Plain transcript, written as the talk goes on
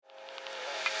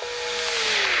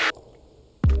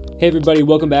Hey everybody,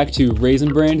 welcome back to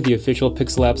Raisin Brand, the official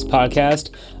Pixel Apps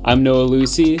podcast. I'm Noah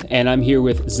Lucy, and I'm here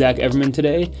with Zach Everman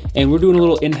today, and we're doing a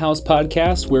little in-house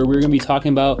podcast where we're going to be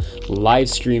talking about live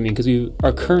streaming, because we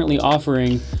are currently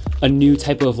offering a new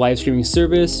type of live streaming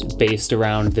service based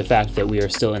around the fact that we are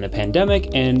still in a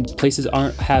pandemic and places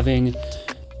aren't having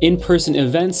in-person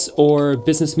events or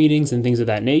business meetings and things of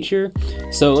that nature.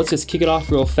 So let's just kick it off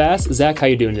real fast. Zach, how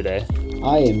you doing today?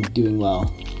 I am doing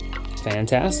well.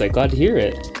 Fantastic, glad to hear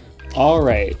it. All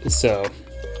right, so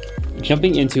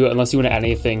jumping into it, unless you want to add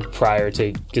anything prior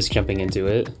to just jumping into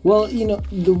it. Well, you know,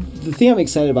 the thing I'm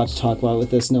excited about to talk about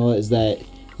with this, Noah, is that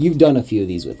you've done a few of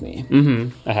these with me.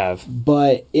 I have.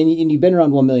 But, and you've been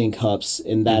around 1 Million Cups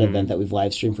in that event that we've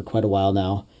live streamed for quite a while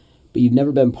now, but you've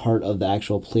never been part of the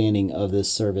actual planning of this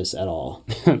service at all.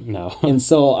 No. And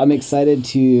so I'm excited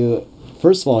to,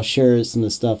 first of all, share some of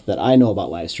the stuff that I know about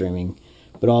live streaming,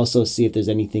 but also see if there's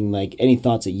anything like, any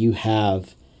thoughts that you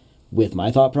have with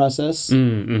my thought process,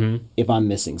 if I'm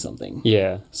missing something.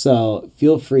 Yeah. So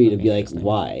feel free to be like,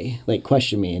 why? Like,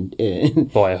 question me.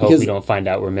 And Boy, I hope we don't find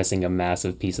out we're missing a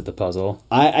massive piece of the puzzle.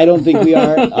 I don't think we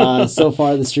are. So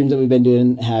far, the streams that we've been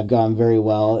doing have gone very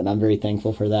well, and I'm very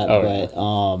thankful for that.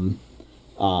 I'm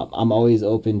always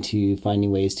open to finding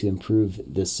ways to improve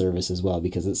this service as well,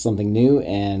 because it's something new,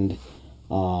 and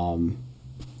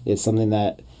it's something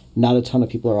that not a ton of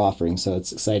people are offering. So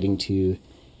it's exciting to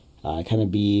kind of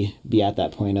be at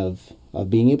that point of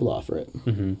being able to offer it.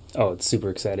 Oh, it's super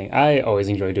exciting. I always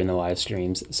enjoy doing the live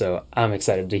streams, so I'm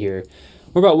excited to hear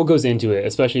more about what goes into it,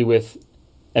 especially with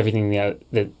everything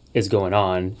that is going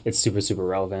on. It's super, super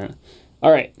relevant.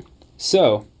 All right,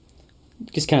 so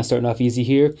just kind of starting off easy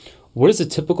here. What does a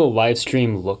typical live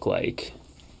stream look like?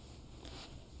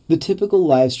 The typical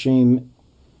live stream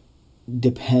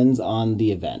depends on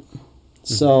the event.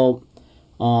 So,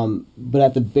 but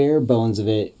at the bare bones of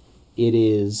it, it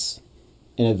is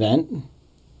an event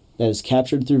that is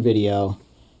captured through video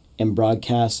and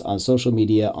broadcast on social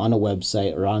media, on a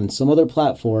website, or on some other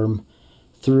platform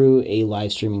through a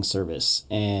live streaming service.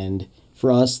 And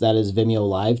for us, that is Vimeo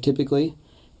Live typically,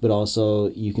 but also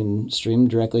you can stream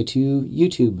directly to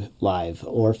YouTube Live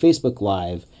or Facebook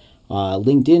Live.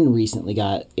 LinkedIn recently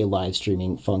got a live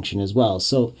streaming function as well.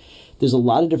 So there's a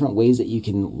lot of different ways that you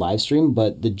can live stream,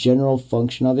 but the general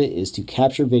function of it is to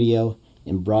capture video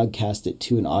and broadcast it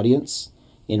to an audience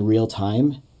in real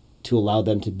time to allow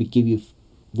them to give you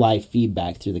live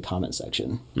feedback through the comment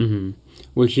section.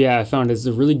 Which, yeah, I found is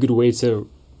a really good way to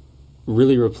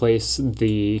really replace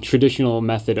the traditional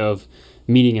method of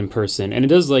meeting in person. And it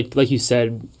does, like you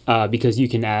said, because you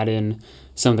can add in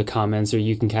some of the comments or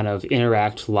you can kind of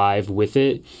interact live with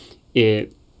it,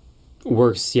 it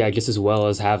works, yeah, just as well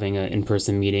as having an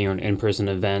in-person meeting or an in-person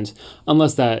event,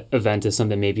 unless that event is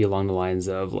something maybe along the lines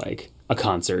of like a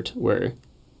concert where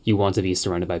you want to be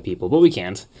surrounded by people, but we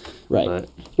can't. Right. But,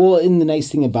 well, and the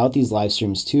nice thing about these live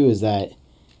streams too is that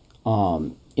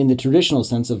in the traditional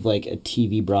sense of like a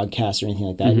TV broadcast or anything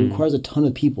like that, it requires a ton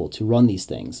of people to run these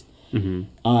things.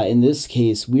 In this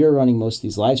case, we are running most of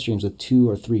these live streams with 2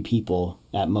 or 3 people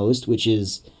at most, which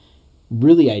is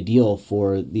really ideal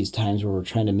for these times where we're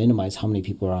trying to minimize how many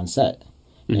people are on set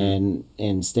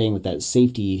and staying with that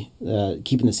safety,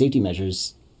 keeping the safety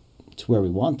measures to where we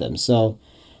want them. So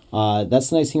that's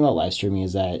the nice thing about live streaming,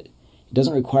 is that it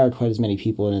doesn't require quite as many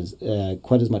people and is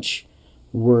quite as much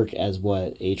work as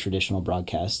what a traditional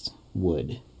broadcast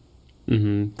would.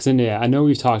 Because yeah, I know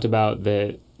we've talked about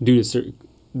that due to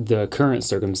the current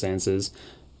circumstances,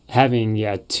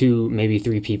 having 2, maybe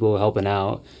 3 people helping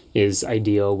out is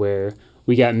ideal, where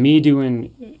we got me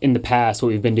doing, in the past, what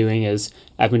we've been doing is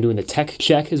I've been doing the tech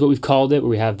check is what we've called it, where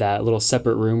we have that little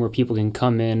separate room where people can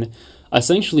come in,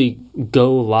 essentially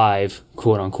go live,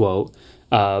 quote unquote,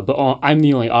 but I'm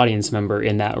the only audience member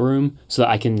in that room, so that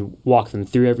I can walk them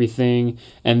through everything,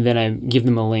 and then I give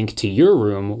them a link to your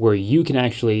room where you can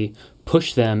actually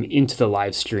push them into the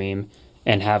live stream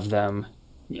and have them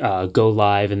go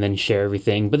live and then share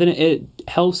everything. But then it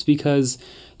helps because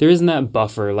there isn't that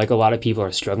buffer like a lot of people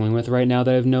are struggling with right now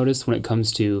that I've noticed when it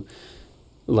comes to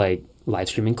like live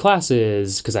streaming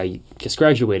classes, because I just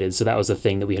graduated, so that was a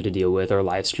thing that we had to deal with, or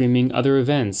live streaming other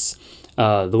events.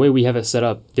 The way we have it set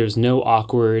up, there's no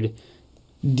awkward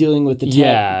dealing with the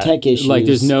tech issues. Like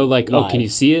there's no like, live. Oh, can you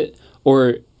see it?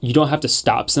 Or you don't have to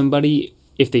stop somebody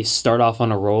if they start off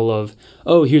on a roll of,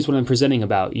 oh, here's what I'm presenting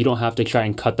about. You don't have to try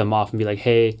and cut them off and be like,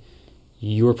 hey,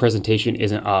 your presentation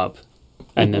isn't up.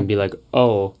 And then be like,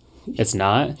 oh, it's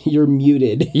not? You're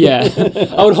muted. Yeah.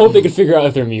 I would hope they could figure out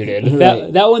if they're muted.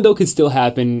 Right. That one, though, could still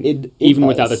happen even does.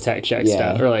 without the tech check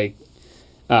stuff. Or like,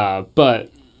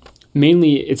 but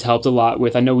mainly it's helped a lot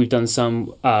with, I know we've done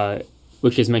some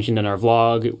which is mentioned in our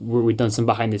vlog, where we've done some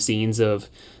behind the scenes of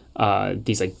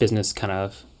these like business kind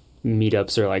of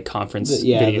meetups or like conference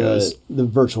videos. The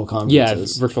virtual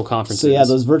conferences. Yeah, virtual conferences. So yeah,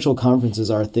 those virtual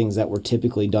conferences are things that were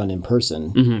typically done in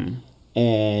person. Mm-hmm.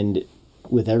 And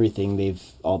with everything, they've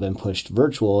all been pushed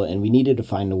virtual, and we needed to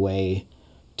find a way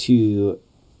to,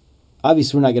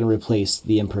 obviously we're not going to replace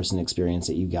the in-person experience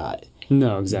that you got.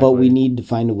 No, exactly. But we need to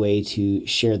find a way to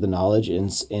share the knowledge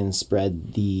and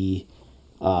spread the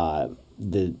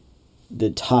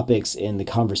topics and the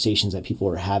conversations that people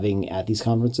were having at these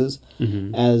conferences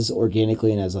as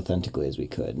organically and as authentically as we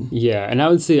could. Yeah, and I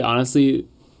would say, honestly,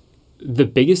 the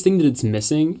biggest thing that it's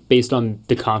missing based on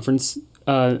the conference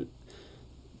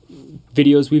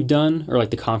videos we've done, or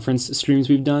like the conference streams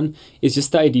we've done, is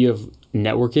just the idea of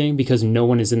networking, because no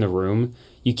one is in the room.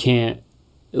 You can't,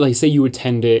 like, say you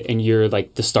attend it and you're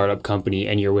like the startup company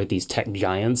and you're with these tech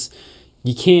giants.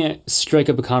 You can't strike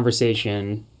up a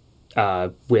conversation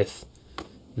with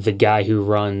the guy who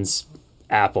runs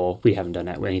Apple. We haven't done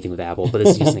anything with Apple, but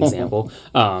this is just an example.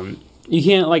 You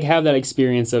can't like have that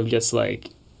experience of just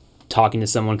like talking to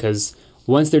someone, because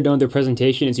once they're done with their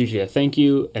presentation, it's usually a thank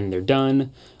you and they're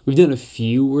done. We've done a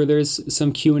few where there's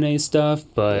some Q&A stuff,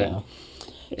 but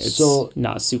it's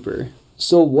not super.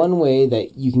 So one way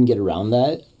that you can get around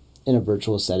that in a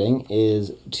virtual setting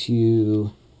is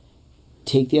to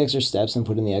take the extra steps and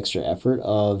put in the extra effort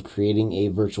of creating a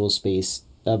virtual space,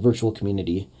 a virtual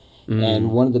community. And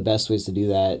one of the best ways to do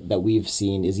that we've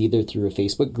seen is either through a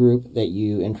Facebook group that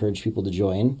you encourage people to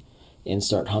join and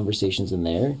start conversations in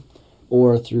there,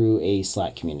 or through a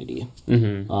Slack community.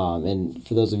 And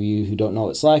for those of you who don't know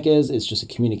what Slack is, it's just a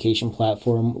communication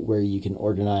platform where you can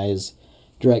organize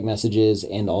direct messages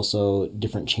and also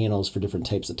different channels for different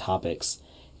types of topics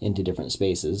into different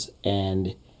spaces.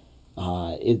 And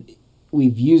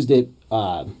we've used it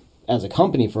as a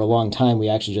company for a long time. We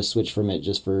actually just switched from it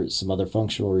just for some other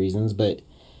functional reasons, but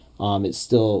it's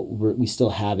still, we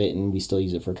still have it and we still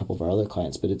use it for a couple of our other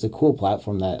clients. But it's a cool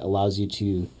platform that allows you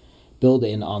to build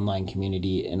an online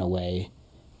community in a way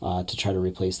to try to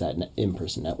replace that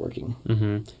in-person networking.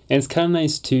 And it's kind of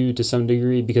nice too, to some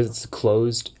degree, because it's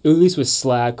closed, at least with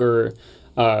Slack or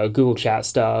Google Chat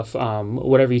stuff,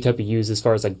 whatever you type of use as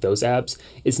far as like those apps.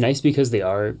 It's nice because they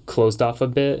are closed off a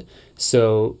bit,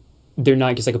 so they're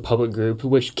not just like a public group,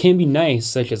 which can be nice,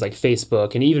 such as like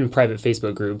Facebook, and even private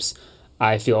Facebook groups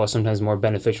I feel are sometimes more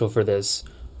beneficial for this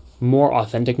more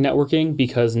authentic networking,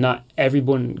 because not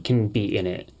everyone can be in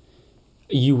it.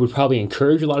 You would probably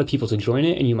encourage a lot of people to join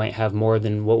it, and you might have more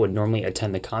than what would normally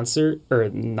attend the concert, or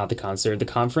not the concert, the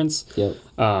conference. Yep.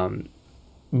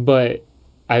 But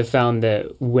I've found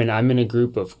that when I'm in a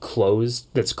group of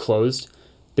that's closed,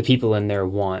 the people in there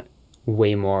want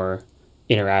way more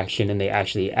interaction, and they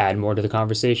actually add more to the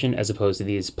conversation, as opposed to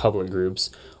these public groups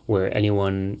where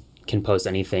anyone can post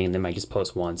anything and they might just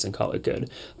post once and call it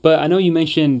good. But I know you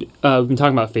mentioned, we've been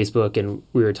talking about Facebook, and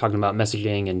we were talking about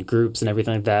messaging and groups and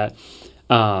everything like that.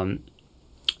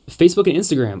 Facebook and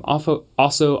Instagram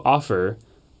also offer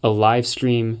a live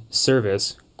stream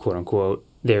service, quote unquote.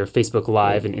 They're Facebook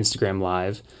Live and Instagram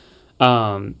Live.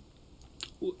 I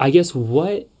guess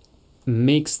what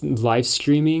makes live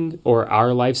streaming, or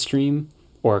our live stream,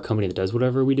 or a company that does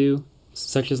whatever we do,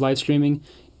 such as live streaming,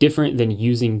 different than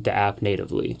using the app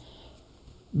natively?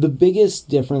 The biggest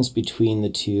difference between the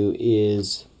two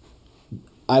is,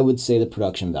 I would say, the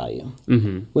production value.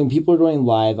 When people are going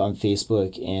live on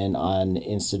Facebook and on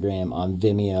Instagram, on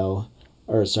Vimeo,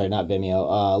 or sorry, not Vimeo,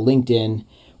 LinkedIn,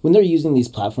 when they're using these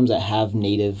platforms that have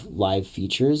native live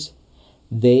features,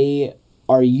 they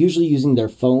are usually using their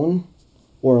phone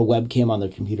or a webcam on their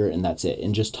computer, and that's it,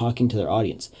 and just talking to their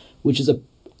audience, which is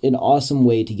an awesome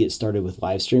way to get started with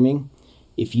live streaming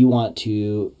if you want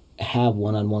to have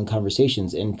one-on-one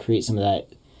conversations and create some of that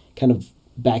kind of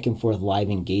back and forth live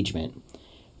engagement.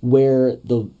 Where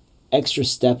the extra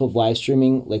step of live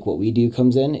streaming, like what we do,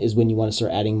 comes in is when you want to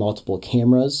start adding multiple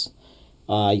cameras,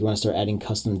 you want to start adding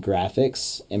custom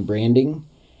graphics and branding,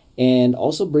 and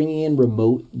also bringing in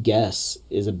remote guests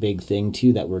is a big thing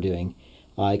too that we're doing,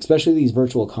 especially these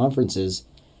virtual conferences.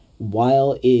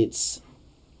 While we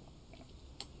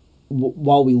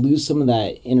lose some of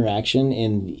that interaction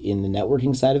in the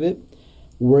networking side of it,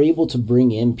 we're able to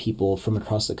bring in people from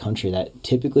across the country that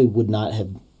typically would not have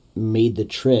made the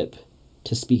trip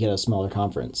to speak at a smaller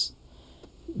conference,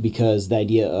 because the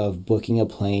idea of booking a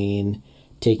plane,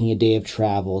 taking a day of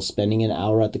travel, spending an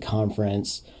hour at the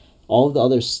conference, all of the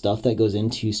other stuff that goes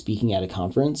into speaking at a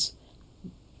conference,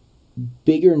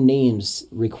 bigger names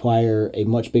require a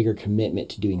much bigger commitment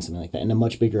to doing something like that, and a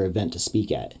much bigger event to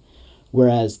speak at.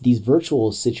 Whereas these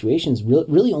virtual situations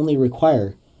really only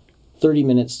require 30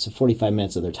 minutes to 45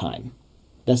 minutes of their time.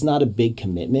 That's not a big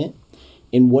commitment.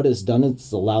 And what it's done is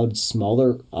it's allowed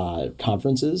smaller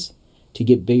conferences to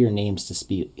get bigger names to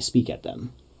speak at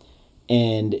them.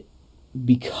 And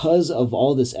because of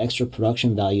all this extra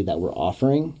production value that we're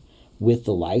offering with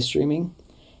the live streaming,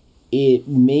 it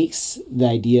makes the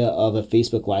idea of a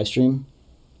Facebook live stream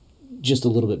just a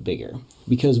little bit bigger,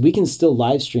 because we can still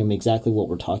live stream exactly what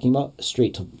we're talking about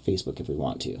straight to Facebook if we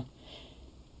want to.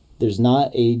 There's not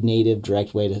a native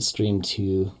direct way to stream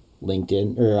to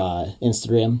LinkedIn or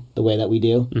Instagram the way that we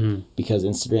do, because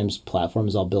Instagram's platform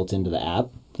is all built into the app.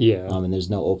 Yeah. And there's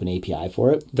no open API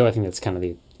for it. Though I think that's kind of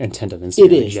the intent of Instagram.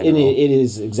 It is, in and general. it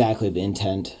is exactly the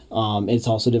intent. It's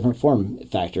also a different form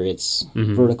factor. It's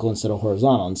vertical instead of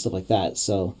horizontal and stuff like that.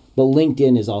 So, but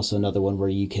LinkedIn is also another one where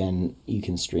you can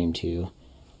stream to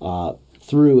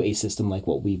through a system like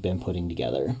what we've been putting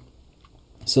together.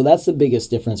 So that's the biggest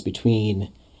difference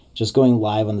between just going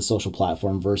live on the social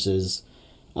platform versus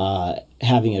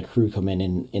having a crew come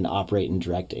in and operate and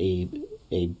direct a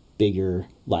bigger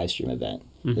live stream event.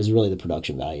 Is really the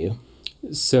production value.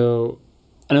 So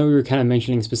I know we were kind of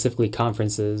mentioning specifically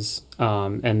conferences,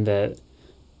 and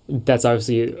that's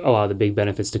obviously a lot of the big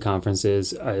benefits to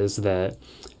conferences is that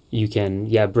you can,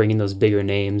 bring in those bigger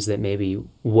names that maybe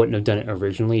wouldn't have done it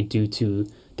originally due to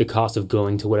the cost of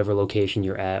going to whatever location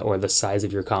you're at or the size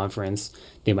of your conference.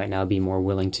 They might now be more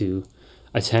willing to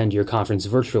attend your conference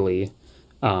virtually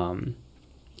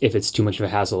if it's too much of a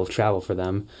hassle of travel for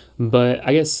them. But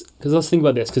I guess, because let's think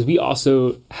about this, because we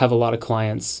also have a lot of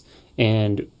clients,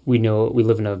 and we know we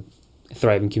live in a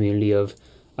thriving community of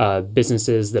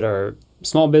businesses that are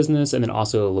small business and then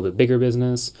also a little bit bigger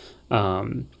business.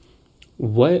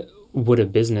 What would a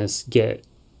business get?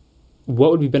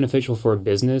 What would be beneficial for a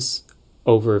business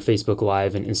over Facebook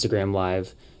Live and Instagram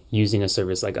Live using a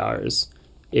service like ours?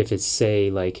 If it's, say,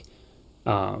 like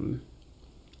a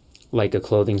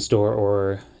clothing store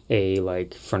or a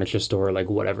furniture store,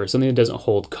 whatever, something that doesn't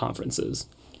hold conferences.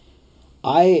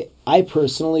 I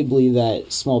personally believe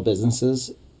that small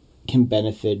businesses can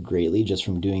benefit greatly just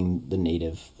from doing the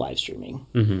native live streaming.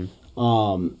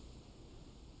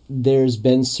 There's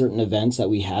been certain events that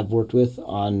we have worked with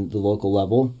on the local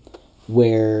level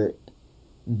where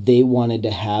they wanted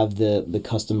to have the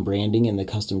custom branding and the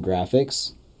custom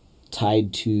graphics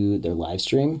tied to their live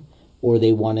stream, or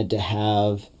they wanted to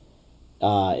have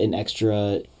an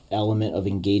extra element of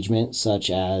engagement,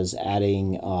 such as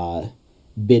adding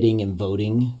bidding and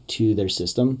voting to their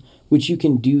system, which you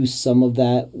can do some of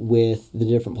that with the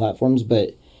different platforms,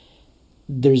 but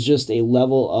there's just a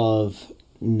level of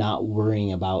not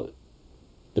worrying about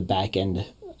the back end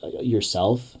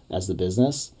yourself as the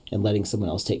business and letting someone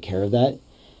else take care of that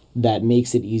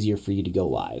makes it easier for you to go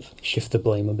live. Shift the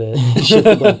blame a bit.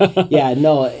 Yeah,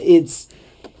 no, it's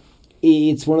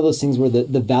one of those things where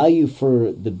the value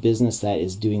for the business that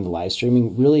is doing the live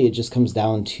streaming, really it just comes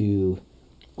down to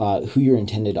who your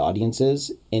intended audience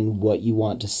is and what you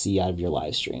want to see out of your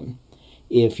live stream.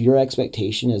 If your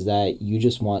expectation is that you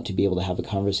just want to be able to have a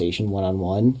conversation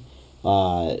one-on-one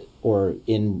or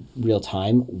in real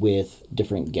time with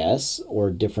different guests or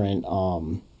different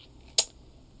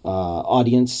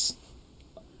audience,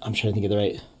 I'm trying to think of the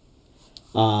right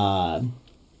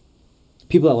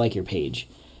people that like your page,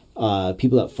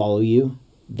 people that follow you,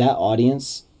 that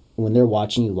audience, when they're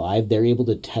watching you live, they're able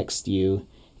to text you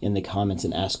in the comments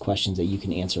and ask questions that you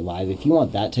can answer live. If you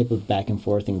want that type of back and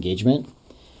forth engagement,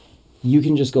 you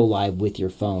can just go live with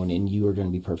your phone and you are going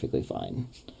to be perfectly fine.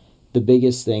 The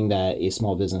biggest thing that a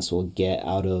small business will get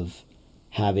out of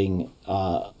having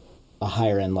a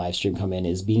higher end live stream come in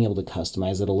is being able to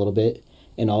customize it a little bit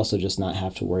and also just not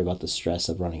have to worry about the stress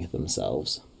of running it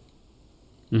themselves.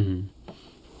 But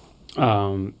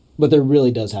there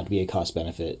really does have to be a cost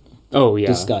benefit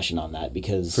discussion on that,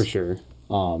 because for sure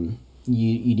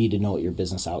you need to know what your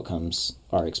business outcomes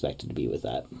are expected to be with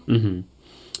that.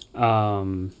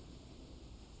 I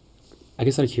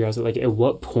guess out of curiosity, at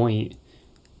what point,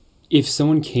 if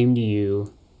someone came to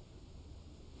you,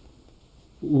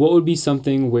 what would be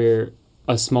something where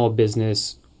a small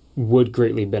business would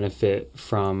greatly benefit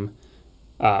from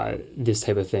this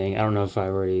type of thing? I don't know if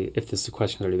this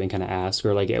question has already been kind of asked,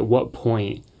 or at what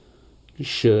point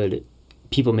should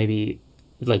people, maybe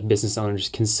business owners,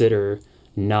 consider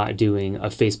not doing a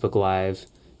Facebook Live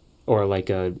or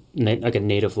a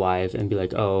native live and be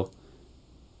like, oh,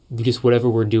 just whatever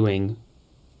we're doing,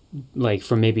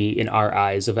 from maybe in our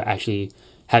eyes of actually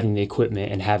having the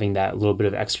equipment and having that little bit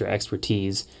of extra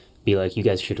expertise, be like, you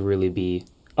guys should really be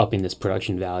upping this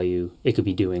production value. It could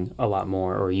be doing a lot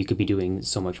more, or you could be doing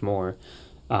so much more.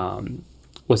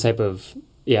 What type of,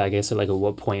 I guess at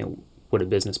what point would a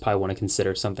business probably want to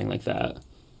consider something like that?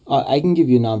 I can give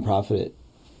you a nonprofit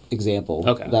example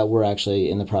that we're actually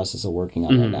in the process of working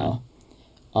on right now.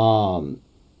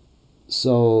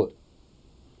 So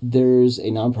there's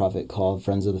a nonprofit called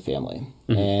Friends of the Family,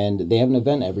 and they have an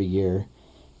event every year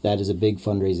that is a big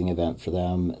fundraising event for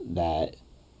them that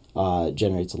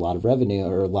generates a lot of revenue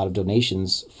or a lot of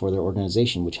donations for their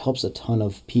organization, which helps a ton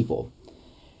of people.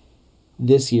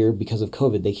 This year, because of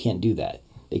COVID, they can't do that.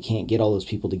 They can't get all those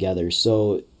people together,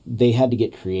 so they had to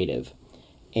get creative.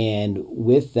 And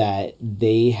with that,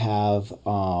 they have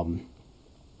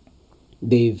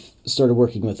they've started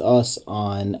working with us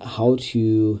on how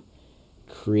to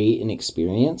create an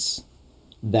experience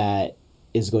that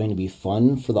is going to be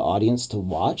fun for the audience to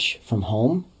watch from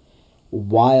home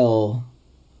while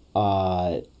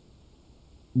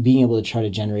being able to try to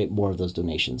generate more of those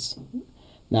donations.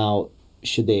 Now,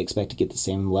 should they expect to get the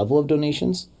same level of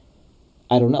donations?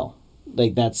 I don't know.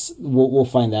 Like, that's we'll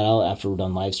find that out after we're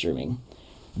done live streaming.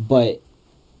 But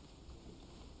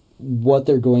what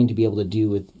they're going to be able to do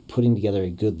with putting together a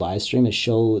good live stream is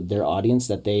show their audience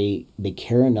that they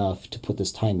care enough to put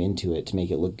this time into it to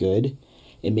make it look good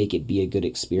and make it be a good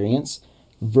experience,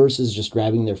 versus just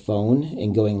grabbing their phone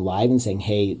and going live and saying,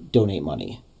 hey, donate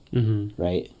money,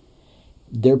 right?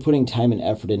 They're putting time and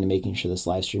effort into making sure this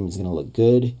live stream is going to look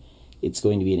good. It's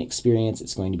going to be an experience.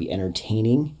 It's going to be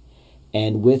entertaining.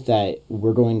 And with that,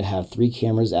 we're going to have 3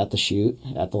 cameras at the shoot,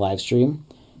 at the live stream.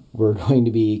 We're going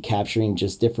to be capturing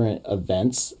just different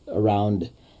events around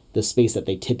the space that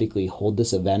they typically hold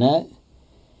this event at.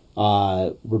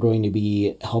 We're going to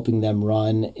be helping them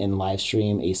run and live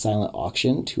stream a silent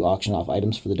auction to auction off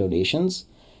items for the donations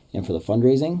and for the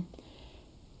fundraising.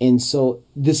 And so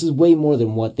this is way more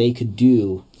than what they could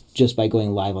do just by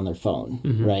going live on their phone,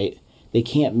 right? They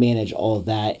can't manage all of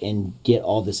that and get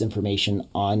all this information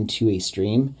onto a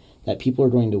stream that people are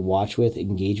going to watch with,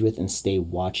 engage with, and stay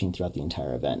watching throughout the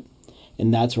entire event.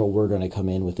 And that's where we're going to come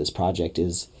in with this project,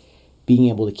 is being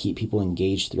able to keep people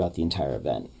engaged throughout the entire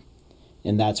event.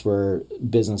 And that's where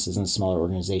businesses and smaller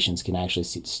organizations can actually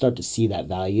start to see that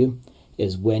value,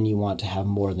 is when you want to have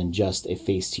more than just a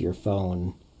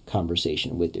face-to-your-phone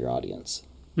conversation with your audience.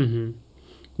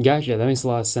 Gotcha. That makes a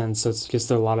lot of sense. So it's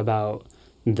just a lot about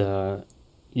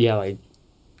like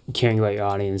caring about your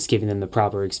audience, giving them the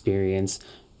proper experience,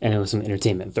 and it was some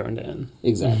entertainment thrown in.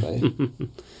 Exactly.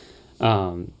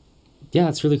 Yeah,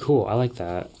 that's really cool. I like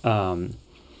that.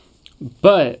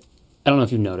 But I don't know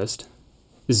if you've noticed,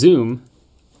 Zoom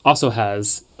also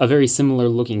has a very similar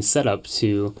looking setup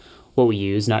to what we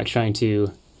use. Not trying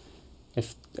to,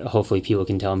 if hopefully people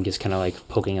can tell I'm just kind of like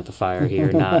poking at the fire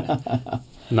here,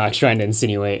 not trying to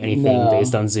insinuate anything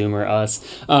based on Zoom or us.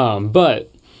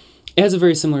 But it has a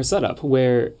very similar setup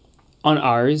where on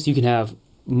ours you can have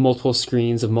multiple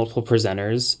screens of multiple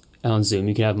presenters. On Zoom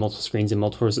you can have multiple screens and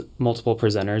multiple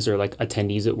presenters or like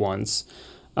attendees at once.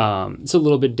 It's a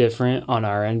little bit different on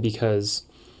our end because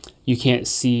you can't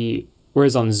see,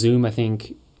 whereas on Zoom I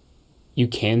think you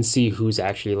can see who's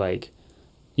actually like,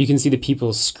 you can see the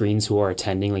people's screens who are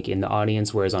attending like in the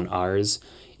audience, whereas on ours,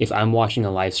 if I'm watching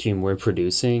a live stream we're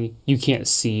producing, you can't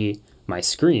see my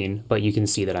screen, but you can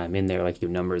see that I'm in there like through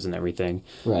numbers and everything.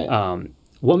 Right.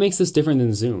 What makes this different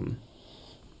than Zoom?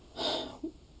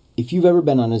 If you've ever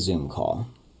been on a Zoom call,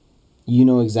 you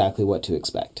know exactly what to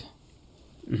expect.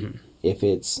 If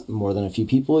it's more than a few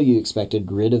people, you expect a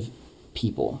grid of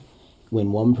people.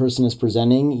 When one person is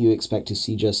presenting, you expect to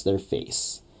see just their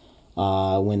face.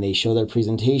 When they show their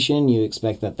presentation, you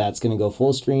expect that that's going to go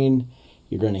full screen.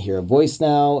 You're going to hear a voice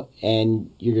now,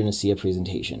 and you're going to see a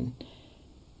presentation.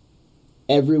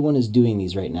 Everyone is doing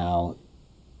these right now,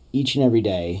 each and every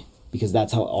day, because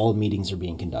that's how all meetings are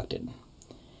being conducted.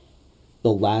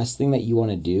 The last thing that you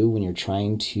want to do when you're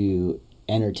trying to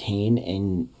entertain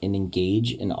and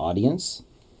engage an audience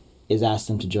is ask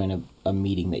them to join a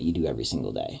meeting that you do every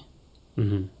single day.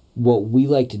 What we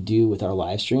like to do with our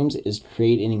live streams is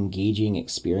create an engaging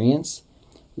experience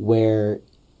where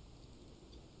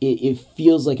it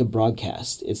feels like a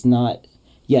broadcast. It's not,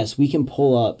 yes, we can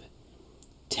pull up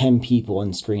 10 people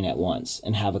on screen at once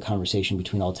and have a conversation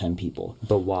between all 10 people.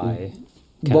 But why?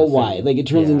 But why? Like, it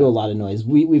turns into a lot of noise.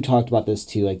 We've talked about this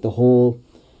too, like the whole,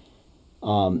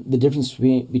 the difference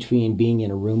between being in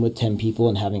a room with 10 people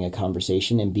and having a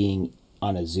conversation and being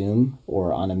on a Zoom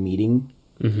or on a meeting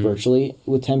virtually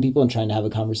with 10 people and trying to have a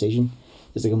conversation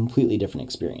is a completely different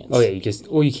experience. Oh yeah,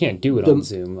 you can't do it on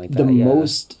Zoom like that.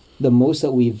 The most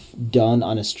that we've done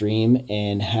on a stream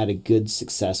and had a good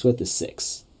success with is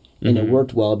 6. And it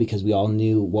worked well because we all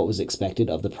knew what was expected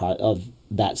of of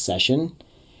that session.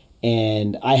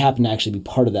 And I happened to actually be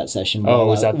part of that session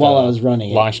was that while I was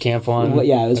running it. Launch camp one? Well,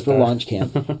 yeah, it was for launch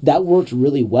camp. That worked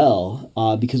really well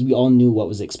because we all knew what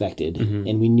was expected.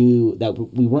 And we knew that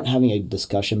we weren't having a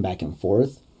discussion back and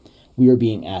forth. We were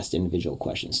being asked individual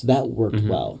questions. So that worked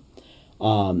well.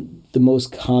 The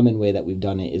most common way that we've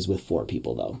done it is with 4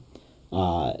 people,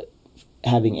 though.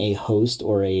 Having a host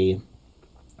or a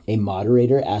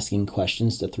moderator asking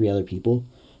questions to 3 other people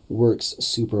works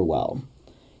super well.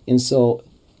 And so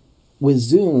with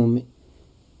Zoom,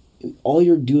 all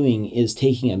you're doing is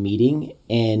taking a meeting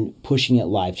and pushing it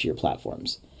live to your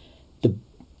platforms.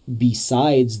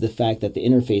 Besides the fact that the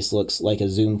interface looks like a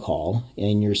Zoom call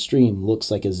and your stream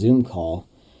looks like a Zoom call,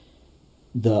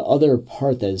 the other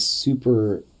part that is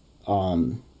super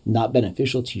not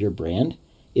beneficial to your brand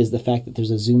is the fact that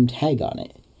there's a Zoom tag on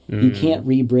it. You can't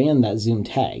rebrand that Zoom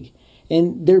tag.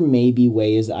 And there may be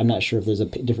ways, I'm not sure if there's a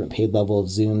different paid level of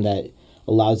Zoom that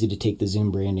allows you to take the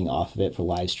Zoom branding off of it for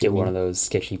live streaming. Get one of those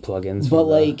sketchy plugins but from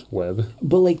like, the web.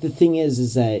 But like the thing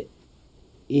is that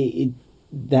it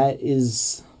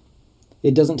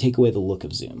doesn't take away the look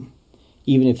of Zoom.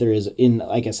 Even if there is,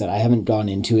 like I said, I haven't gone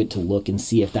into it to look and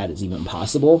see if that is even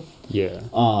possible. Yeah.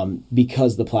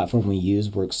 Because the platform we use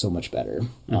works so much better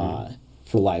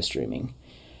for live streaming.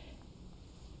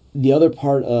 The other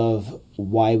part of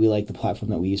why we like the platform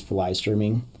that we use for live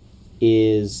streaming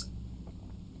is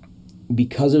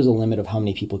because there's a limit of how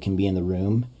many people can be in the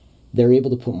room, they're able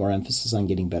to put more emphasis on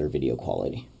getting better video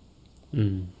quality.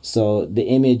 So the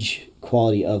image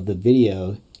quality of the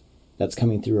video that's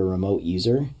coming through a remote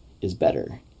user is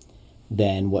better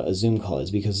than what a Zoom call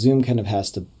is, because Zoom kind of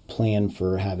has to plan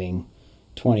for having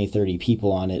 20, 30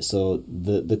 people on it. So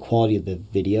the quality of the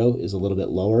video is a little bit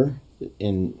lower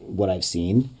in what I've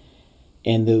seen.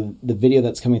 And the video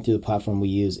that's coming through the platform we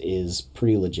use is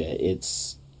pretty legit.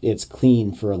 It's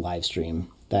clean for a live stream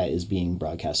that is being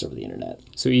broadcast over the internet.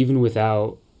 So even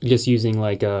without just using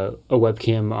like a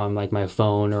webcam on like my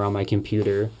phone or on my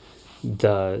computer,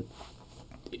 the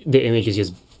image is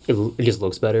just it just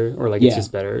looks better, or like it's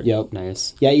just better. Yep.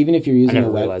 Nice. Yeah, even if you're using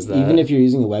even if you're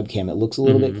using a webcam, it looks a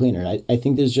little bit cleaner. I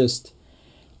think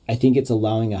it's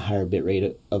allowing a higher bit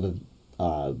rate of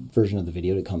a version of the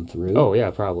video to come through. Oh yeah,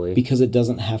 probably. Because it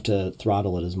doesn't have to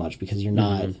throttle it as much, because you're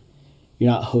not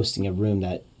hosting a room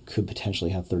that could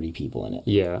potentially have 30 people in it.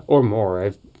 Yeah, or more.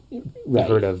 I've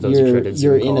heard of those shredded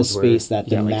Zoom You're in a calls space where, that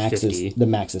the like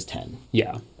max is 10.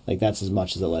 Yeah. Like that's as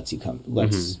much as it lets you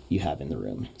have in the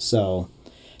room. So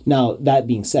now that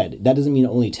being said, that doesn't mean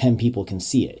only 10 people can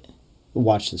see it,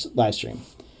 watch this live stream.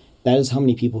 That is how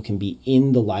many people can be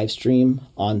in the live stream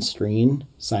on screen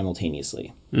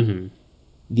simultaneously.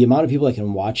 The amount of people that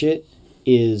can watch it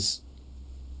is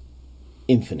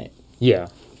infinite. Yeah.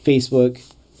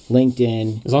 Facebook,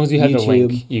 LinkedIn, as long as you have YouTube, the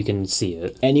link, you can see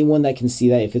it. Anyone that can see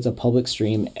that, if it's a public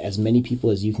stream, as many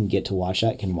people as you can get to watch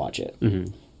that can watch it.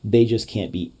 They just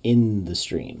can't be in the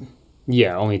stream.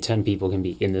 Yeah, only 10 people can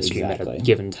be in the stream at a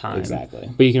given time. Exactly.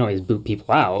 But you can always boot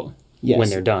people out when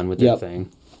they're done with their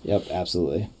thing. Yep,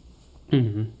 absolutely.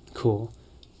 Cool.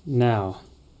 Now,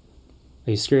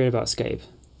 are you scared about Skype?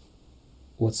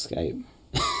 What's Skype?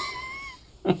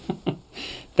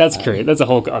 That's great. That's a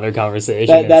whole other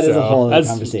conversation. That is a whole other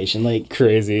conversation. Like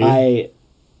crazy.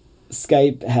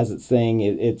 Skype has its thing.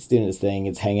 It's doing its thing.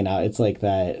 It's hanging out. It's like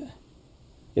that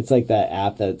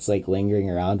app that's like lingering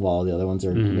around while the other ones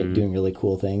are doing really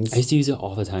cool things. I used to use it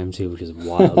all the time too, which is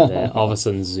wild. That all of a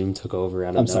sudden Zoom took over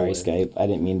out of nowhere. Sorry, Skype. I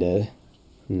didn't mean to.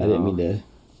 No. I didn't mean to.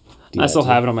 I still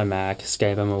have it on my Mac.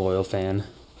 Skype. I'm a loyal fan.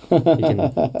 You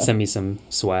can send me some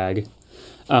swag.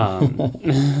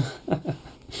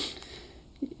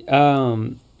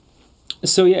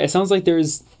 So yeah, it sounds like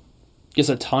there's just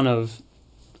a ton of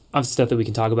stuff that we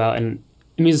can talk about, and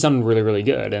it means it sounded really, really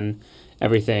good and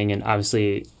everything. And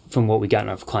obviously, from what we got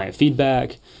of client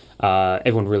feedback,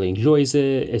 everyone really enjoys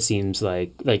it. It seems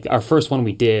like our first one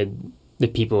we did, the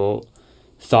people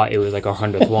thought it was like our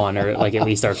 100th one, or like at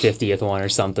least our 50th one or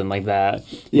something like that.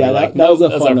 Yeah, that was a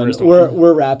fun one.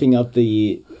 We're wrapping up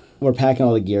we're packing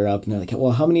all the gear up, and they're like,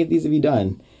 well, how many of these have you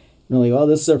done? And we're like, well,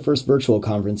 this is our first virtual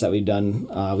conference that we've done.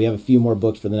 We have a few more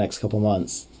booked for the next couple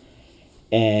months.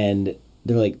 And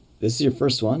they're like, this is your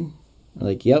first one? We're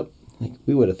like, yep. Like,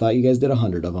 we would have thought you guys did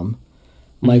 100 of them.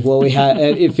 I'm like, well,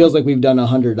 it feels like we've done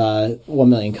 100 1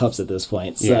 million cups at this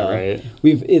point. So yeah, right.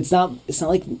 It's not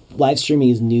like live streaming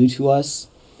is new to us.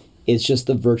 It's just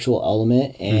the virtual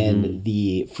element, and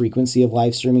the frequency of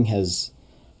live streaming has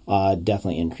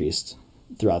definitely increased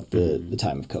throughout the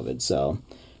time of COVID. So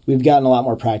we've gotten a lot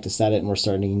more practice at it, and we're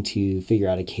starting to figure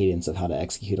out a cadence of how to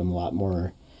execute them a lot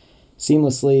more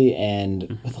seamlessly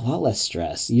and with a lot less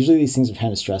stress. Usually these things are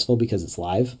kind of stressful because it's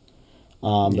live.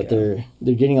 But they're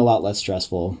getting a lot less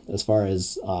stressful as far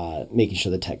as making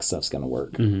sure the tech stuff's going to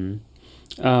work.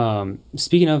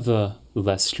 Speaking of the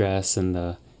less stress and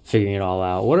the figuring it all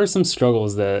out, what are some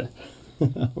struggles that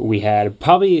we had?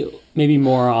 Probably maybe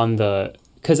more on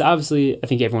because obviously I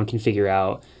think everyone can figure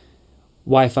out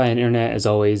Wi-Fi and internet is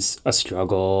always a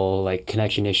struggle, like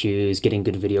connection issues, getting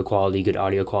good video quality, good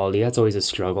audio quality. That's always a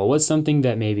struggle. What's something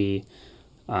that maybe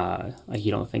like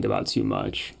you don't think about too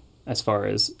much as far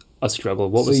as a struggle?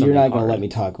 What was so you're not going to let me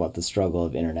talk about the struggle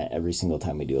of internet every single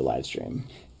time we do a live stream?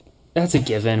 That's a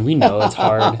given. We know it's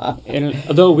hard. And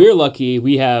although we're lucky,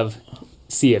 we have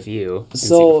CFU in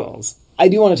Cedar Falls. I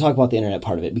do want to talk about the internet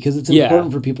part of it because it's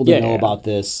important for people to know about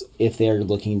this if they're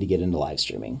looking to get into live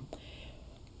streaming.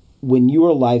 When you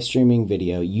are live streaming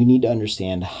video, you need to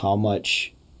understand how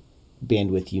much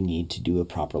bandwidth you need to do a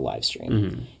proper live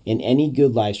stream. And any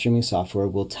good live streaming software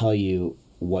will tell you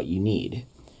what you need.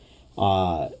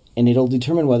 And it'll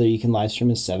determine whether you can live stream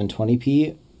in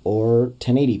 720p or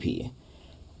 1080p.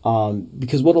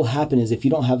 Because what will happen is if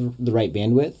you don't have the right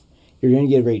bandwidth, you're going to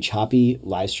get a very choppy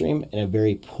live stream and a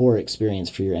very poor experience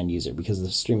for your end user because the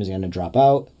stream is going to drop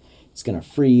out, it's going to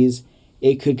freeze,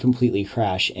 it could completely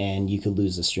crash, and you could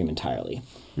lose the stream entirely.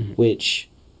 Which,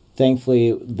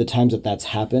 thankfully, the times that that's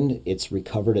happened, it's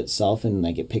recovered itself and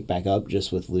like it picked back up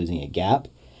just with losing a gap.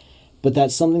 But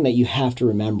that's something that you have to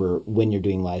remember when you're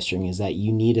doing live streaming is that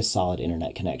you need a solid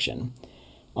internet connection.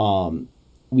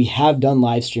 We have done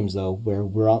live streams, though, where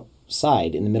we're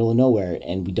outside in the middle of nowhere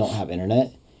and we don't have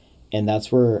internet, and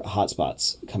that's where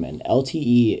hotspots come in.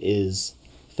 LTE is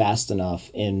fast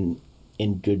enough in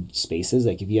good spaces.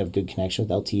 Like if you have good connection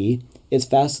with LTE, it's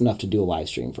fast enough to do a live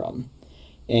stream from.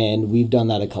 And we've done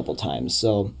that a couple times.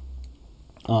 So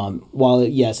while,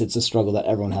 yes, it's a struggle that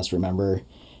everyone has to remember,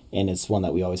 and it's one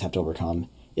that we always have to overcome,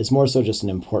 it's more so just an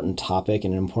important topic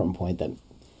and an important point that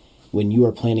when you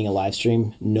are planning a live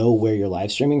stream, know where you're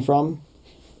live streaming from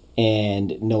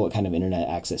and know what kind of internet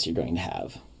access you're going to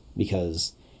have.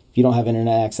 Because if you don't have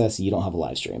internet access, you don't have a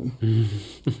live stream.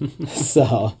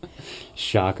 So,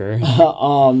 shocker.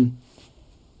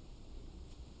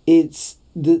 It's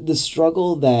the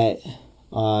struggle that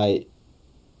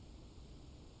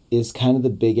is kind of the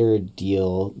bigger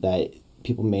deal that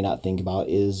people may not think about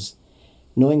is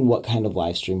knowing what kind of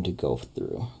live stream to go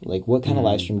through. Like, what kind of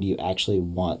live stream do you actually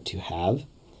want to have?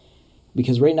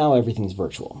 Because right now, everything's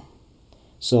virtual.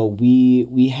 So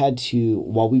we had to,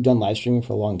 while we've done live streaming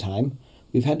for a long time,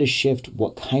 we've had to shift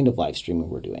what kind of live streaming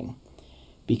we're doing.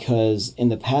 Because in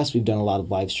the past, we've done a lot of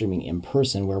live streaming in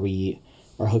person where we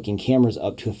are hooking cameras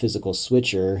up to a physical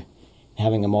switcher,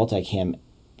 having a multicam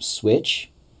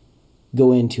switch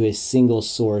go into a single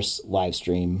source live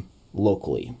stream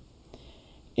locally.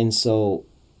 And so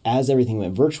as everything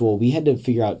went virtual, we had to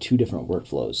figure out two different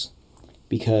workflows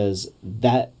because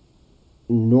that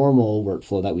normal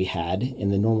workflow that we had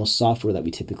and the normal software that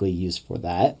we typically use for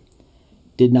that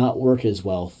did not work as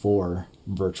well for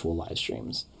virtual live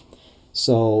streams.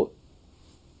 So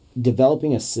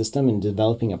developing a system and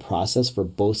developing a process for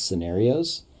both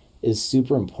scenarios is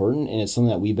super important, and it's something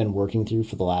that we've been working through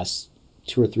for the last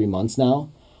 2 or 3 months now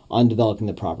on developing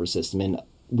the proper system. And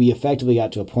we effectively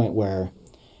got to a point where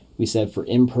we said for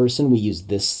in-person, we use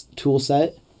this tool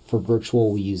set. For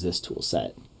virtual, we use this tool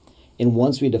set. And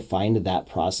once we defined that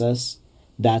process,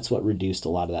 that's what reduced a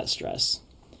lot of that stress.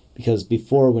 Because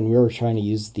before, when we were trying to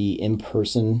use the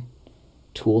in-person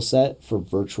tool set for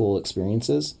virtual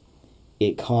experiences,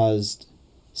 it caused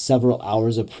several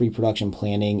hours of pre-production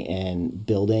planning and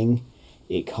building.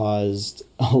 It caused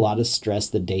a lot of stress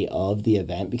the day of the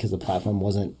event because the platform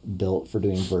wasn't built for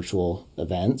doing virtual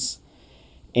events.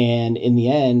 And in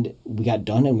the end, we got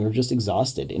done and we were just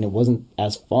exhausted and it wasn't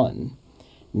as fun.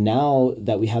 Now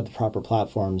that we have the proper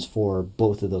platforms for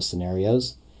both of those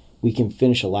scenarios, we can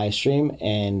finish a live stream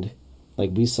and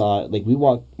like we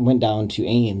went down to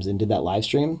Ames and did that live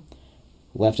stream,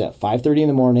 left at 5:30 in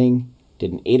the morning,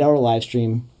 did an 8-hour live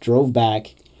stream, drove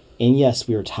back, and yes,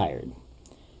 we were tired.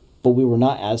 But we were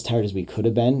not as tired as we could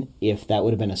have been if that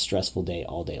would have been a stressful day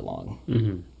all day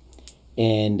long.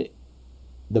 And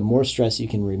the more stress you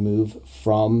can remove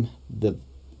from the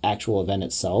actual event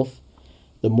itself,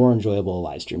 the more enjoyable a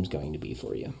live stream is going to be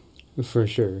for you. For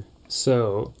sure.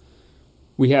 So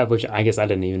we have, which I guess I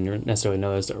didn't even necessarily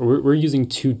know this, we're using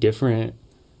two different,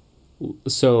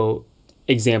 so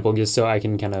example, just so I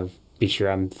can kind of be sure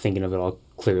I'm thinking of it all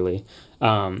clearly.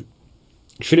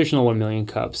 Traditional 1 Million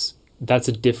Cups, that's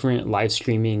a different live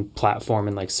streaming platform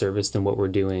and like service than what we're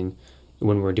doing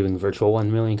when we're doing virtual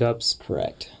 1 Million Cups.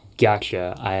 Correct.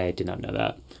 Gotcha. I did not know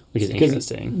that, which is 'Cause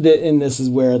interesting. and this is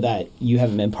where that you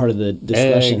haven't been part of the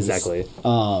discussions. Exactly.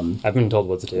 I've been told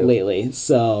what to do. Lately.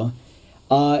 So,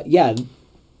 yeah,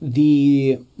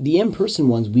 the in-person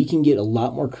ones, we can get a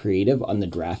lot more creative on the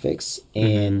graphics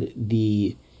and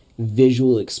the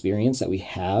visual experience that we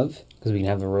have. Because we can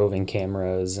have the roving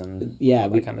cameras and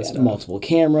that kind of stuff. Multiple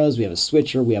cameras. We have a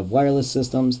switcher. We have wireless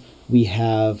systems. We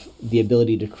have the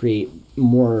ability to create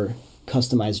more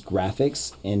customized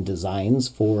graphics and designs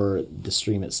for the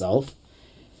stream itself.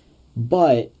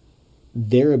 But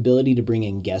their ability to bring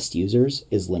in guest users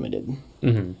is limited.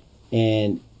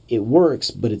 And it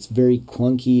works, but it's very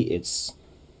clunky. It's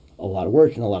a lot of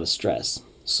work and a lot of stress.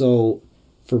 So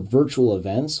for virtual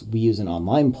events, we use an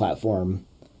online platform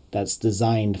that's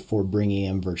designed for bringing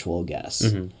in virtual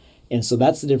guests. And so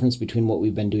that's the difference between what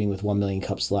we've been doing with 1 Million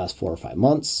Cups the last 4 or 5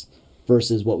 months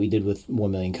versus what we did with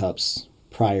 1 Million Cups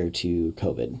prior to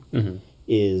COVID,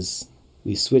 is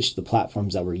we switched the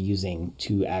platforms that we're using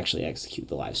to actually execute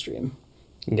the live stream.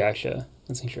 Gotcha.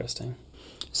 That's interesting.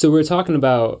 So we're talking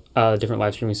about different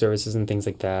live streaming services and things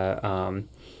like that.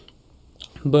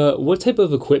 But what type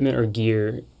of equipment or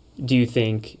gear do you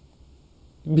think?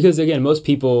 Because again, most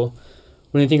people,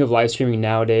 when they think of live streaming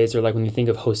nowadays, or like when you think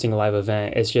of hosting a live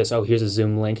event, it's just, oh, here's a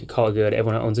Zoom link, call it good.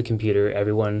 Everyone owns a computer.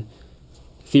 Everyone,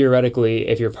 theoretically,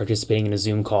 if you're participating in a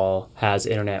Zoom call, has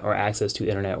internet or access to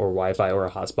internet or Wi-Fi or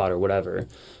a hotspot or whatever.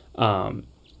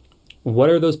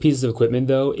 What are those pieces of equipment,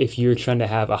 though, if you're trying to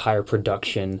have a higher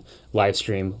production live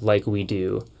stream like we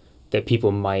do, that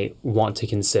people might want to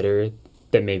consider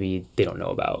that maybe they don't know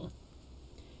about?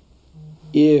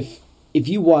 If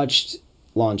you watched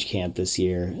Launch Camp this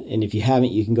year, and if you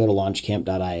haven't, you can go to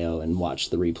launchcamp.io and watch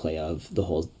the replay of the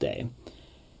whole day.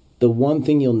 The one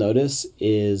thing you'll notice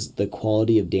is the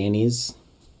quality of Danny's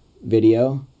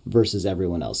video versus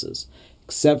everyone else's.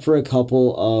 Except for a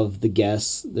couple of the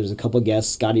guests. There's a couple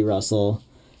guests, Scotty Russell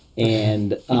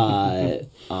and Scott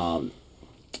from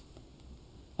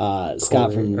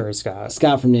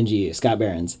Ninja U, Scott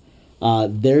Behrens.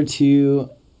 Their two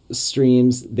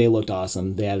streams, they looked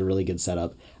awesome. They had a really good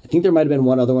setup. I think there might have been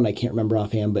one other one, I can't remember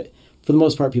offhand, but for the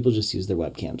most part, people just use their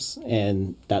webcams,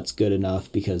 and that's good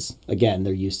enough because, again,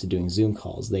 they're used to doing Zoom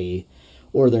calls. They're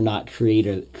not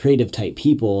creative type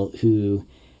people who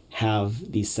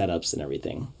have these setups and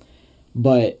everything.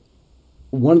 But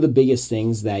one of the biggest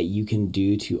things that you can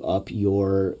do to up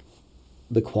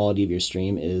the quality of your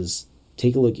stream is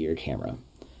take a look at your camera.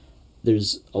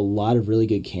 There's a lot of really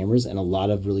good cameras and a lot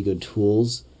of really good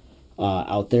tools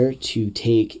out there to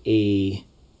take a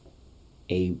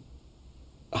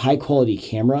high quality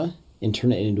camera and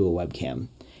turn it into a webcam.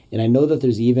 And I know that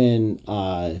there's even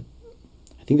I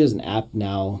think there's an app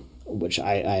now, which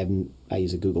I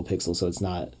use a Google Pixel, so it's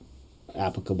not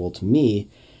applicable to me,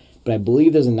 but I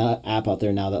believe there's an app out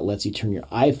there now that lets you turn your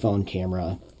iPhone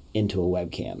camera into a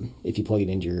webcam if you plug it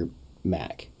into your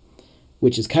Mac,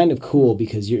 which is kind of cool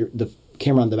because the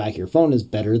camera on the back of your phone is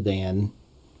better than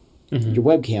your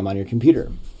webcam on your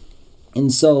computer. And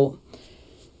so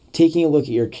taking a look at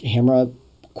your camera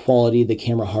quality, the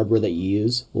camera hardware that you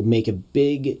use, will make a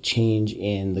big change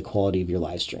in the quality of your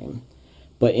live stream.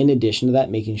 But in addition to that,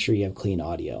 making sure you have clean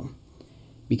audio,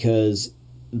 because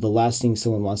the last thing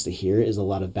someone wants to hear is a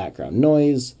lot of background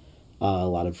noise, a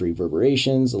lot of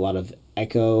reverberations, a lot of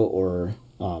echo or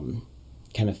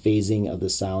kind of phasing of the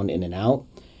sound in and out.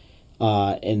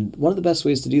 And one of the best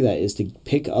ways to do that is to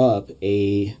pick up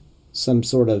some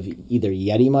sort of either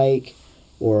Yeti mic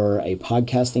or a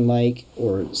podcasting mic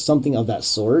or something of that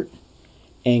sort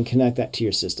and connect that to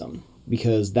your system,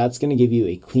 because that's going to give you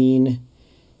a clean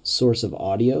source of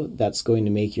audio that's going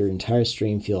to make your entire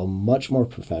stream feel much more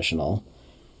professional.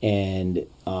 And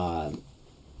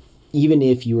even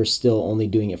if you are still only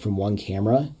doing it from one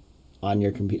camera on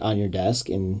your desk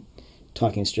and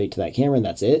talking straight to that camera and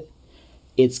that's it,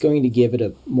 it's going to give it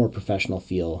a more professional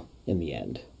feel in the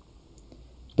end.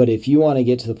 But if you want to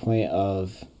get to the point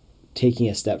of taking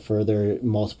a step further,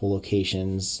 multiple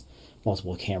locations,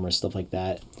 multiple cameras, stuff like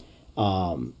that,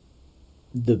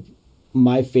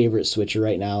 my favorite switcher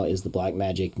right now is the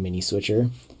Blackmagic Mini Switcher.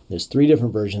 There's 3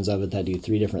 different versions of it that do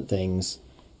 3 different things.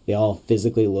 They all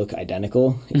physically look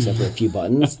identical except for a few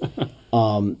buttons.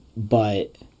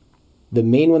 But the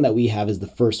main one that we have is the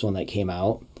first one that came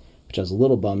out, which I was a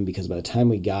little bummed because by the time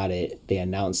we got it, they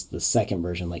announced the second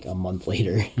version like a month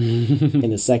later.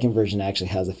 And the second version actually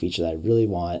has a feature that I really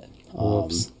want.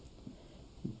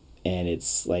 And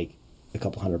it's like a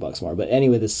couple $100 more. But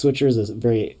anyway, the switcher is a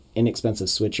very inexpensive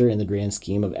switcher in the grand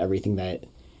scheme of everything that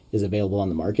is available on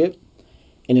the market.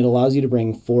 And it allows you to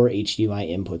bring 4 HDMI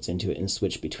inputs into it and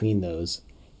switch between those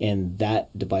and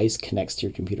that device connects to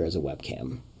your computer as a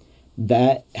webcam.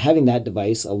 That having that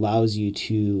device allows you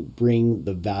to bring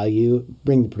the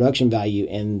production value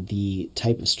and the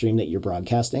type of stream that you're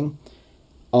broadcasting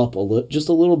up just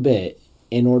a little bit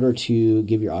in order to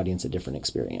give your audience a different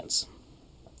experience.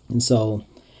 And so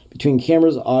between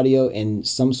cameras, audio, and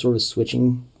some sort of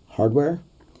switching hardware,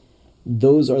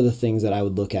 those are the things that I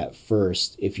would look at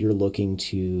first if you're looking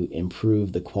to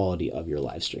improve the quality of your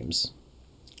live streams.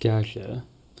 Gotcha.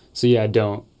 So yeah,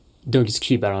 don't just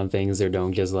cheap out on things, or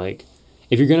don't just like,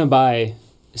 if you're going to buy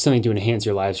something to enhance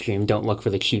your live stream, don't look for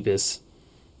the cheapest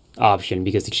option,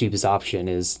 because the cheapest option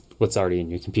is what's already in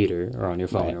your computer or on your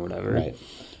phone or whatever. Right.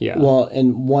 Yeah. Well,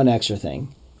 and one extra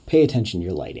thing, pay attention to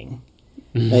your lighting.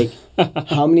 Like,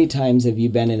 how many times have you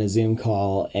been in a Zoom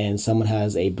call and someone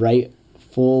has a bright,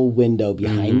 full window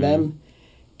behind them,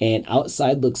 and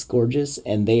outside looks gorgeous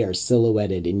and they are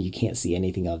silhouetted and you can't see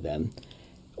anything of them?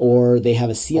 Or they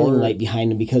have a ceiling light behind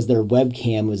them because their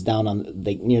webcam was down on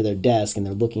near their desk and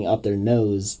they're looking up their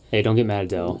nose. Hey, don't get mad at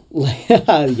Dell.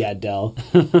 Yeah, Dell.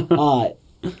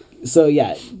 So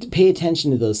yeah, pay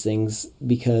attention to those things,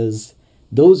 because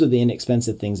those are the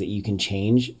inexpensive things that you can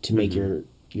change to make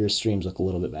your streams look a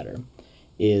little bit better.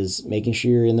 Is making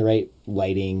sure you're in the right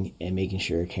lighting and making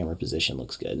sure your camera position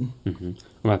looks good.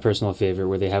 My personal favorite,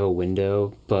 where they have a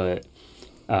window, but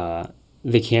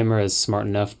the camera is smart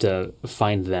enough to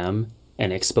find them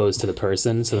and expose to the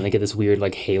person, so then they get this weird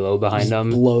like halo behind them.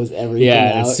 Blows everything out.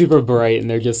 Yeah, it's super bright, and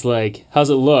they're just like, "How's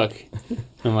it look?"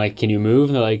 I'm like, "Can you move?"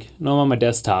 And they're like, "No, I'm on my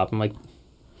desktop." I'm like,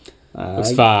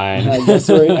 "Looks fine." I guess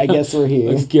we're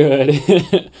here. Looks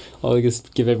good. I'll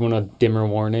just give everyone a dimmer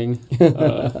warning.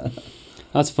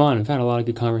 That's fun. We've had a lot of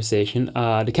good conversation.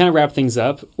 To kind of wrap things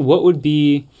up, what would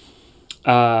be,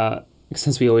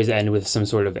 since we always end with some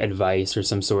sort of advice or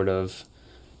some sort of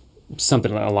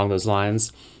something along those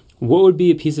lines, what would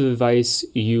be a piece of advice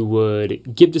you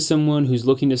would give to someone who's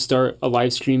looking to start a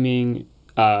live streaming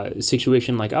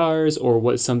situation like ours, or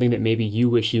what's something that maybe you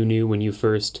wish you knew when you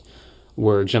first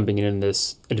were jumping in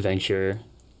this adventure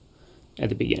at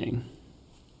the beginning?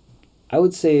 I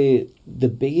would say the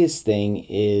biggest thing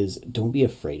is don't be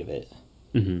afraid of it.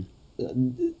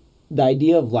 The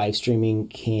idea of live streaming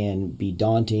can be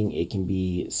daunting. It can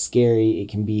be scary. It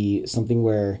can be something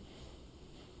where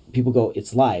people go,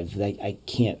 it's live. Like, I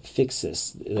can't fix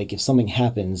this. Like, if something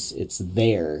happens, it's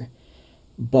there.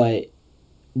 But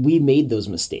we made those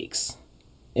mistakes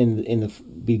in the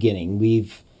beginning.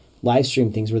 We've live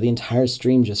streamed things where the entire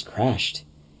stream just crashed.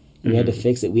 And we had to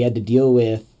fix it. We had to deal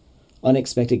with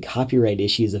unexpected copyright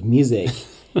issues of music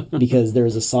because there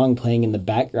was a song playing in the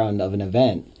background of an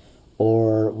event,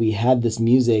 or we had this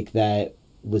music that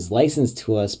was licensed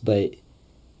to us, but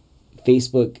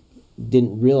Facebook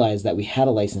didn't realize that we had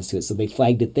a license to it, so they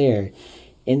flagged it there.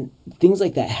 And things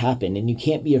like that happen, and you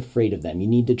can't be afraid of them. You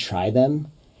need to try them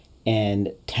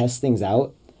and test things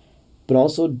out, but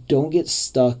also don't get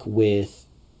stuck with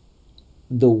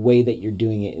the way that you're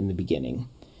doing it in the beginning.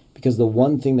 Because the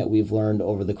one thing that we've learned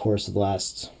over the course of the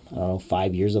last,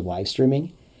 5 years of live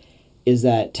streaming is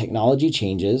that technology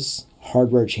changes,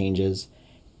 hardware changes,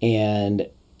 and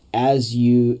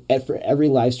for every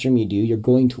live stream you do, you're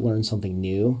going to learn something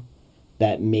new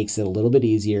that makes it a little bit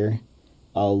easier,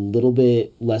 a little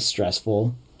bit less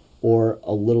stressful, or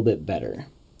a little bit better.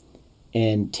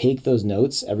 And take those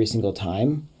notes every single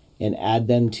time and add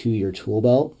them to your tool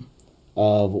belt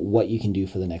of what you can do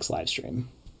for the next live stream.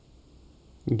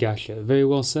 Gotcha. Very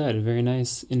well said. Very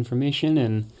nice information,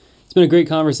 and it's been a great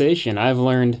conversation. I've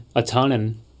learned a ton,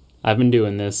 and I've been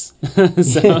doing this.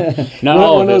 So, not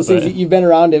all one of those it, things, you've been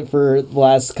around it for the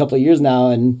last couple of years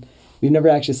now, and we've never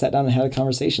actually sat down and had a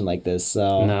conversation like this.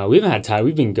 So no, we haven't had time.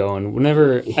 We've been going.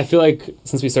 Whenever I feel like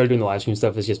since we started doing the live stream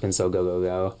stuff, it's just been so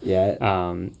go. Yeah.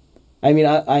 I mean,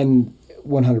 I'm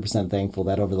 100% thankful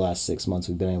that over the last 6 months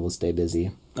we've been able to stay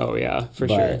busy. Oh yeah, for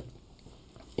sure.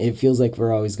 It feels like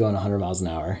we're always going 100 miles an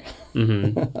hour.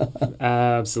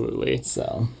 Absolutely.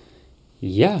 So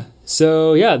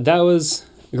that was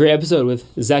a great episode with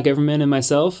Zach Everman and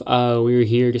myself. We were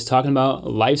here just talking about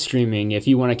live streaming. If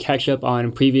you want to catch up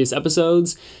on previous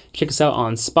episodes, check us out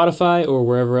on Spotify or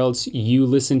wherever else you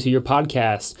listen to your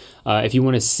podcast. If you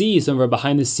want to see some of our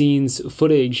behind-the-scenes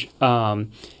footage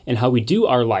and how we do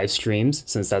our live streams,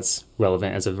 since that's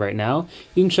relevant as of right now,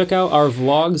 you can check out our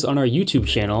vlogs on our YouTube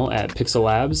channel at Pixel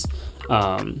Labs.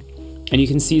 And you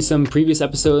can see some previous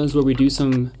episodes where we do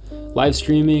some live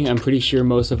streaming. I'm pretty sure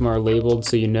most of them are labeled,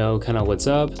 so you know kind of what's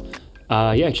up.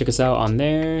 Check us out on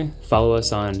there. Follow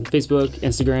us on Facebook,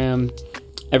 Instagram,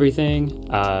 everything.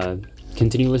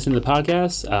 Continue listening to the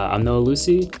podcast. I'm Noah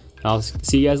Lucy. I'll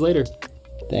see you guys later.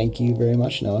 Thank you very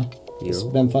much, Noah. It's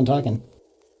been fun talking.